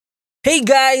Hey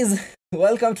guys,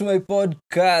 welcome to my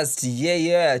podcast.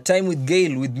 Time with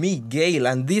Gail, with me, Gail,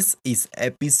 and this is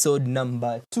episode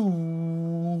number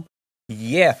 2.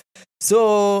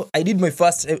 So I did my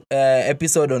first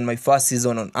episode on my first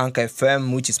season on Anchor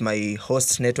FM, which is my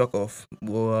host network of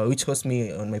which hosts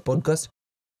me on my podcast.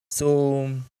 So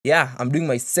I'm doing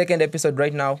my second episode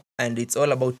right now, and it's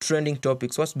all about trending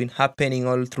topics, what's been happening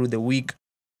all through the week,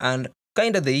 and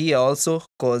kind of the year also,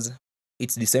 cause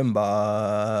it's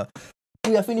December.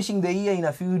 We are finishing the year in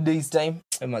a few days' time.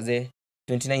 Maze,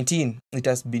 2019. It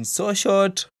has been so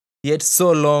short, yet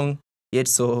so long, yet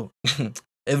so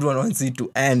everyone wants it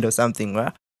to end or something,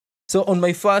 right? So on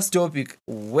my first topic,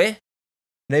 where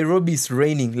Nairobi is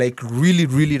raining, like really,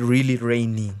 really, really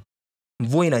raining.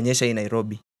 Mvua inanyesha in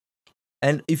Nairobi.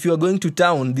 And if you are going to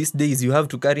town these days, you have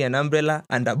to carry an umbrella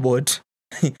and a boat.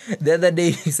 The other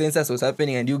day, census was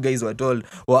happening, and you guys were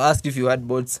asked if you had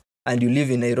boats and you live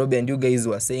in Nairobi, and you guys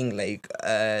were saying like,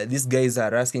 these guys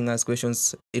are asking us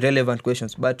questions, irrelevant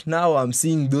questions. But now I'm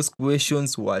seeing those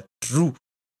questions were true.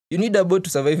 You need a boat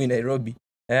to survive in Nairobi.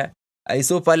 Yeah. I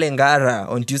saw Palengara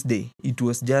on Tuesday. It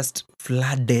was just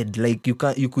flooded. Like you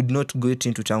could not get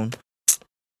into town.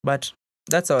 But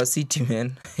that's our city,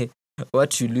 man.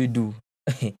 What should we do?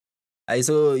 I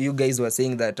saw you guys were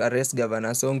saying that arrest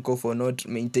Governor Sonko for not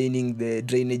maintaining the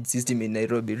drainage system in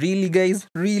Nairobi. Really, guys?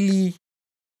 Really?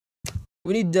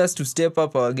 We need just to step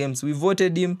up our games. We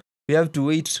voted him. We have to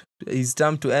wait his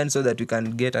term to end so that we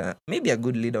can get maybe a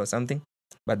good leader or something.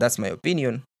 But that's my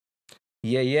opinion.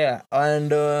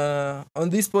 And on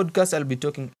this podcast, I'll be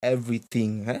talking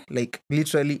everything. Like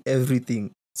literally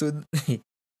everything. So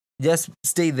just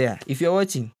stay there. If you're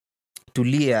watching,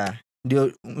 tulia.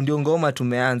 Ndio ngoma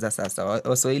tumeanza sasa.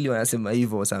 Waswahili wanasema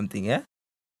hivyo or something,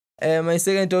 my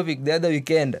second topic, the other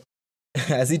weekend,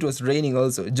 as it was raining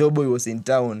also, Joboy was in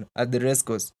town at the race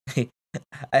course.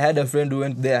 I had a friend who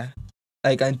went there.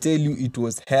 I can tell you it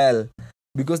was hell.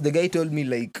 Because the guy told me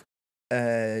like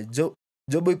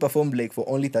Joboy performed like for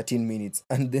only 13 minutes.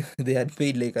 And they had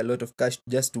paid like a lot of cash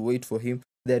just to wait for him.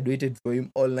 They had waited for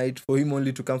him all night for him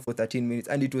only to come for 13 minutes.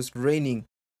 And it was raining.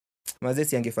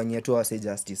 Mazesi angefanyia tu say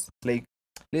justice. Like,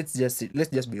 let's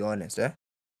just be honest,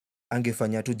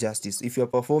 angefanyia tu justice. If you're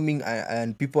performing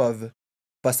and people have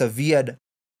persevered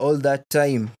all that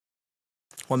time,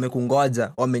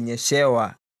 wamekungoja,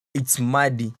 wamenyeshewa, it's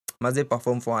muddy, maze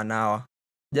perform for an hour.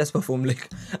 Just perform, like,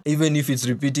 even if it's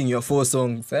repeating your 4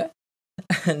 songs,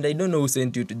 And I don't know who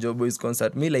sent you to Joboy's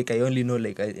concert. Me, like, I only know,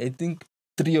 like, I think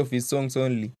 3 of his songs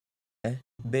only.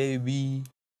 Baby.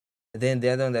 Then the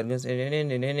other one that goes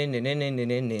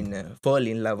fall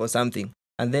in love or something.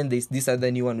 And then there's this other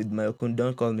new one with Mayokun,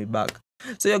 Don't Call Me Back.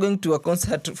 So you're going to a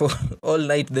concert for all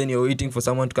night, then you're waiting for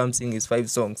someone to come sing his 5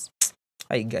 songs.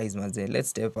 Hi guys, man, let's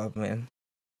step up, man.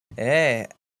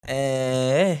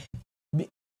 The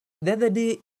other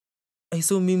day I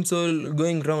saw memes all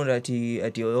going around at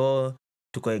your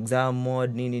tuko exam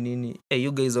mode nini. Hey,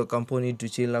 you guys are company to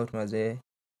chill out, mazee.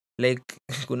 Like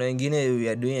kuna wengine we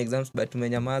are doing exams but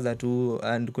tumenyamaza tu,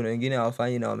 and kuna wengine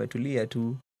hawafanyi na wametulia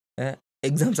tu.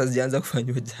 Exams hazijaanza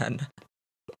kufanywa jana.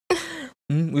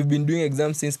 We've been doing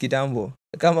exams since kitambo.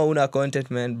 Kama una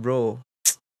content, man, bro,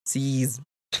 cease,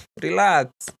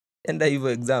 relax, enda hivyo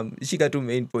exam, shika tu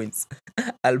main points.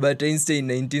 Albert Einstein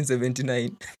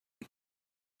 1979.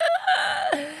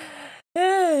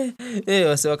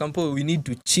 So Kampo, we need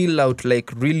to chill out,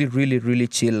 like really, really, really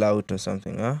chill out or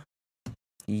something,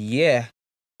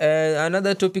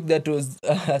 Another topic that was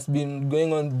has been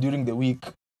going on during the week,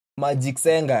 Magic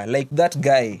Senga, like that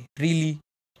guy, really.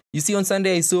 You see, on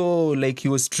Sunday I saw like he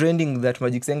was trending that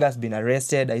Magic Senga has been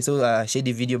arrested. I saw a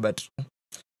shady video, but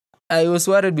I was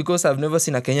worried because I've never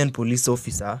seen a Kenyan police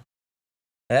officer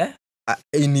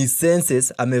in his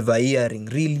senses amevaa earring,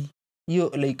 really. You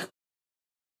like,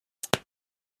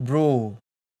 bro.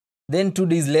 Then 2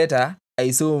 days later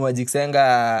I saw Magic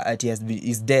Senga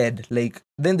is dead. Like,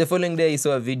 then the following day I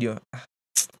saw a video.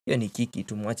 Hiyo ni kiki,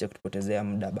 tumwache kutupotezea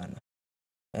muda bana.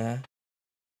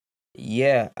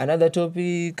 Another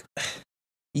topic.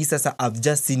 Sasa I've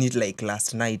just seen it like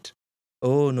last night.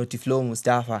 Oh, Notiflow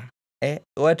Mustafa.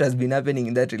 What has been happening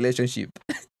in that relationship?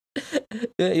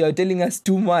 You're telling us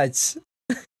too much.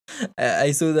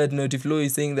 I saw that Notiflow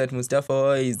is saying that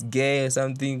Mustafa is gay or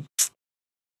something.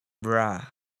 Bruh.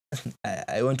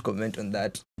 I won't comment on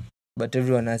that. But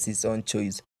everyone has his own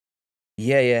choice.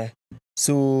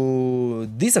 So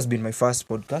this has been my first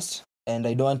podcast, and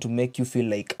I don't want to make you feel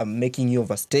like I'm making you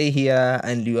overstay here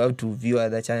and you have to view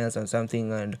other channels or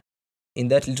something. And in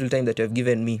that little time that you have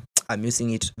given me, I'm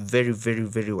using it very, very,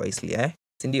 very wisely,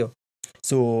 Sindio?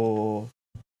 So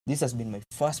This has been my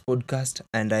first podcast,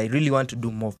 and I really want to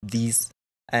do more of these.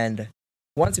 And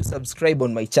once you subscribe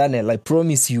on my channel, I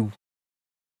promise you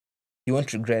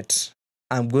won't regret.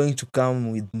 I'm going to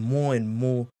come with more and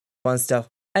more fun stuff.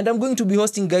 And I'm going to be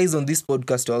hosting guys on this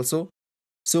podcast also.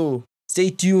 So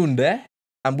stay tuned.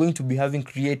 I'm going to be having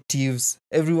creatives.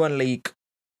 Everyone, like,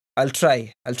 I'll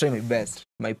try my best,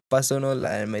 my personal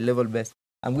and my level best.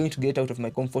 I'm going to get out of my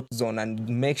comfort zone and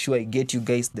make sure I get you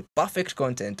guys the perfect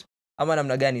content. Ama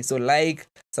namna gani? So like,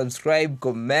 subscribe,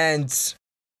 comment.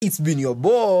 It's been your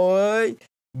boy,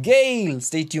 Gail.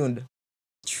 Stay tuned.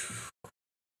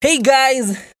 Hey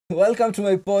guys, welcome to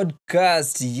my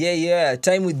podcast. Yeah.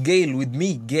 Time with Gail, with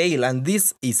me, Gail, and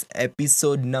this is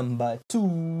episode number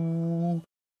 2.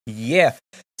 Yeah.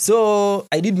 So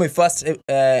I did my first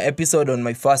episode on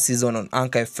my first season on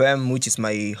Anchor FM, which is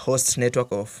my host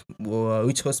network of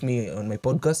which hosts me on my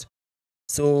podcast.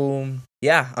 So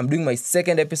yeah, I'm doing my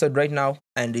second episode right now,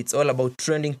 and it's all about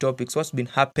trending topics, what's been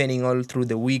happening all through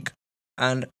the week,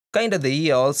 and kind of the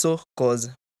year also, cause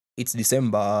it's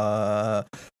December.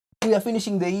 We are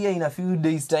finishing the year in a few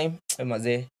days' time.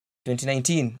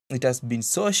 2019. It has been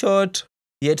so short,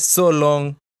 yet so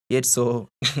long, yet so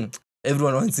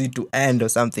everyone wants it to end or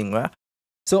something, right?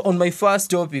 So on my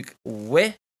first topic,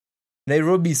 where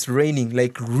Nairobi is raining,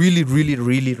 like really, really,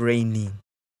 really raining.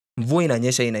 Mvua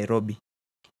inanyesha in Nairobi.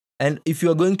 And if you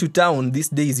are going to town these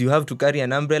days, you have to carry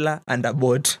an umbrella and a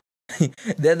boat.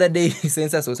 The other day,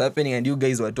 census was happening and you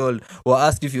guys were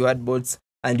asked if you had boats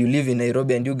and you live in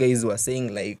Nairobi, and you guys were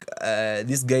saying like,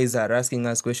 these guys are asking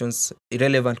us questions,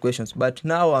 irrelevant questions. But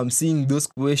now I'm seeing those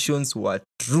questions were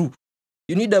true.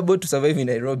 You need a boat to survive in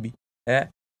Nairobi.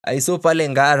 I saw Pale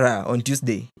Ngara on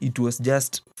Tuesday. It was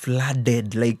just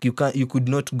flooded. Like you could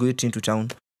not get into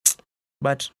town.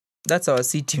 But that's our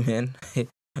city, man.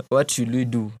 What should we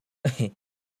do?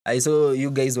 I saw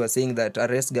you guys were saying that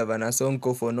arrest Governor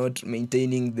Sonko for not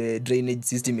maintaining the drainage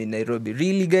system in Nairobi.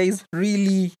 Really, guys?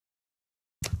 Really?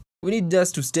 We need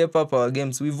just to step up our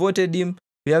games. We voted him.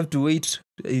 We have to wait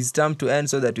his term to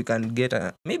end so that we can get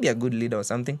maybe a good leader or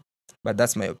something. But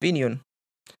that's my opinion.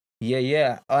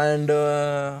 Yeah. And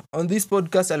on this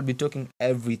podcast, I'll be talking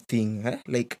everything.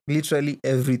 Like literally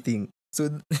everything. So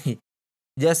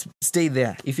just stay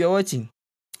there. If you're watching,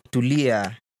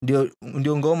 tulia.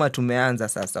 Ndio ngoma tumeanza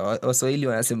sasa. Waswahili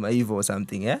wanasema hivyo or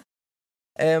something, yeah?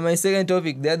 My second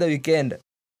topic, the other weekend,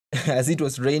 as it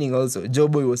was raining also,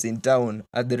 Joboy was in town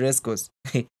at the race course.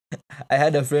 I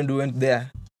had a friend who went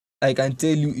there. I can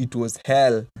tell you it was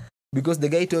hell. Because the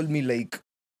guy told me like,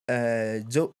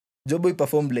 Joboy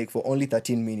performed like for only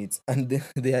 13 minutes. And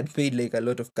they had paid like a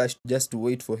lot of cash just to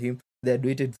wait for him. They had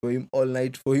waited for him all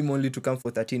night for him only to come for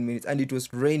 13 minutes. And it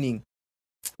was raining.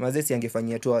 Mazesi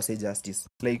angefanyia tu say justice.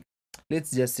 Like,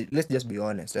 let's just be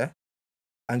honest,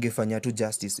 angefanyia tu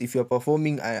justice. If you're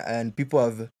performing and people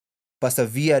have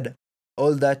persevered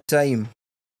all that time,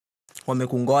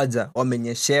 wamekungoja,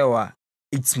 wamenyeshewa,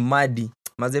 it's muddy,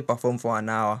 maze perform for an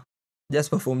hour. Just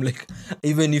perform, like,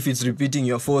 even if it's repeating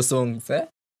your 4 songs,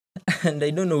 And I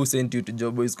don't know who sent you to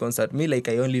Joboy's concert. Me, like,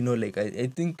 I only know, like, I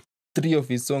think 3 of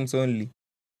his songs only.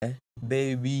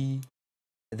 Baby.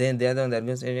 Then the other one that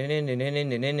goes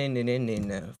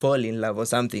fall in love or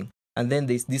something. And then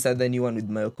there's this other new one with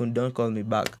Mayokun, Don't Call Me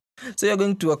Back. So you're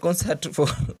going to a concert for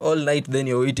all night, then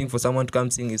you're waiting for someone to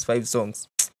come sing his 5 songs.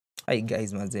 Hi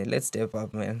guys, maze, let's step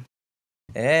up, man.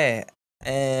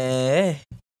 The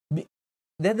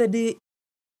other day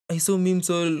I saw memes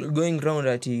all going around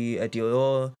at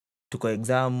tuko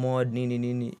exam mode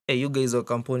nini. Hey, you guys are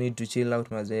company to chill out,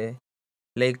 maze.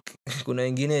 Like kuna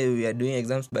wengine we are doing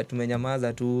exams but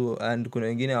tumenyamaza tu, and kuna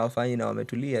wengine hawafanyi na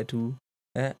wametulia tu.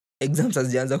 Exams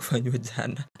hazijaanza kufanywa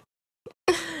jana.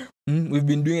 We've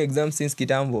been doing exams since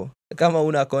kitambo. Kama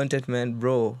una content, man,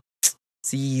 bro,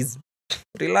 cease,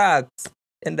 relax,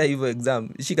 enda hivyo exam,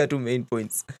 shika tu main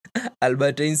points.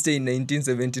 Albert Einstein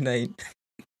 1979.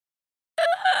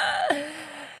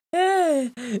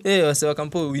 So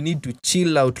Kampo, we need to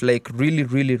chill out, like really,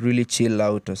 really, really chill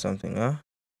out or something,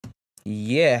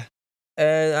 Yeah.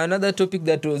 Another topic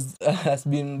that was has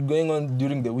been going on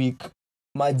during the week,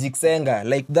 Magic Senga,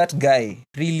 like that guy,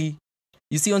 really.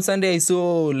 You see, on Sunday I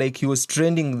saw like he was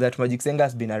trending that Magic Senga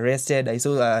has been arrested. I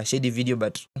saw a shady video,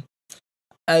 but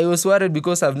I was worried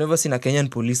because I've never seen a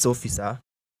Kenyan police officer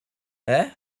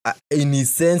in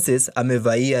his senses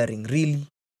amevaa earring, really.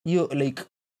 You like,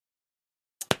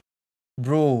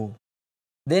 bro.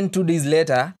 Then 2 days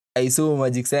later I saw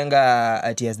Magic Senga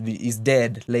is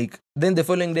dead. Like, then the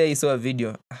following day I saw a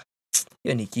video.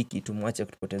 Hiyo ni kiki, tumwache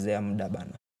kutupotezea muda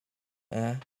bana.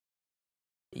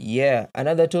 Yeah,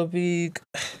 another topic.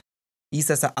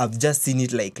 Sasa I've just seen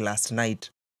it like last night.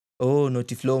 Oh,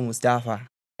 Notiflow Mustafa.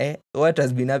 What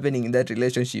has been happening in that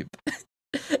relationship?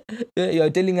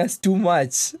 You're telling us too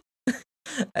much.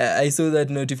 I saw that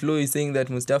Notiflow is saying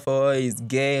that Mustafa is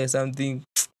gay or something.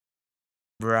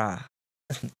 Bruh.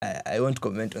 I won't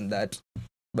comment on that.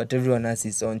 But everyone has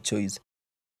his own choice.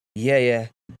 Yeah.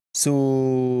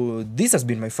 So this has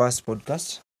been my first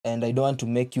podcast. And I don't want to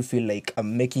make you feel like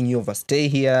I'm making you overstay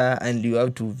here and you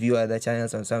have to view other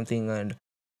channels or something. And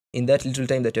in that little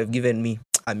time that you have given me,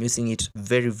 I'm using it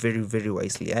very, very, very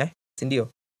wisely. Sindio?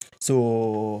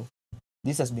 So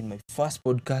this has been my first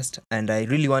podcast and I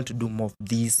really want to do more of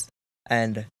this.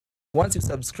 And once you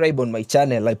subscribe on my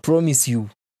channel, I promise you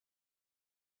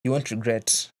won't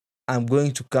regret. I'm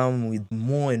going to come with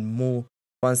more and more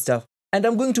fun stuff. And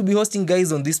I'm going to be hosting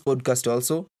guys on this podcast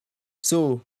also.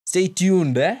 So stay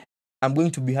tuned. I'm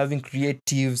going to be having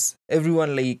creatives.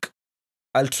 Everyone, like,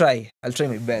 I'll try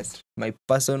my best, my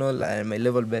personal and my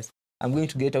level best. I'm going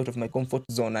to get out of my comfort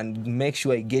zone and make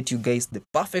sure I get you guys the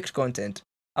perfect content.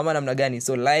 Ama namna gani?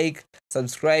 So like,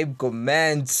 subscribe,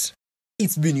 comment.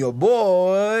 It's been your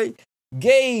boy,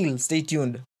 Gail. Stay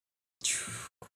tuned.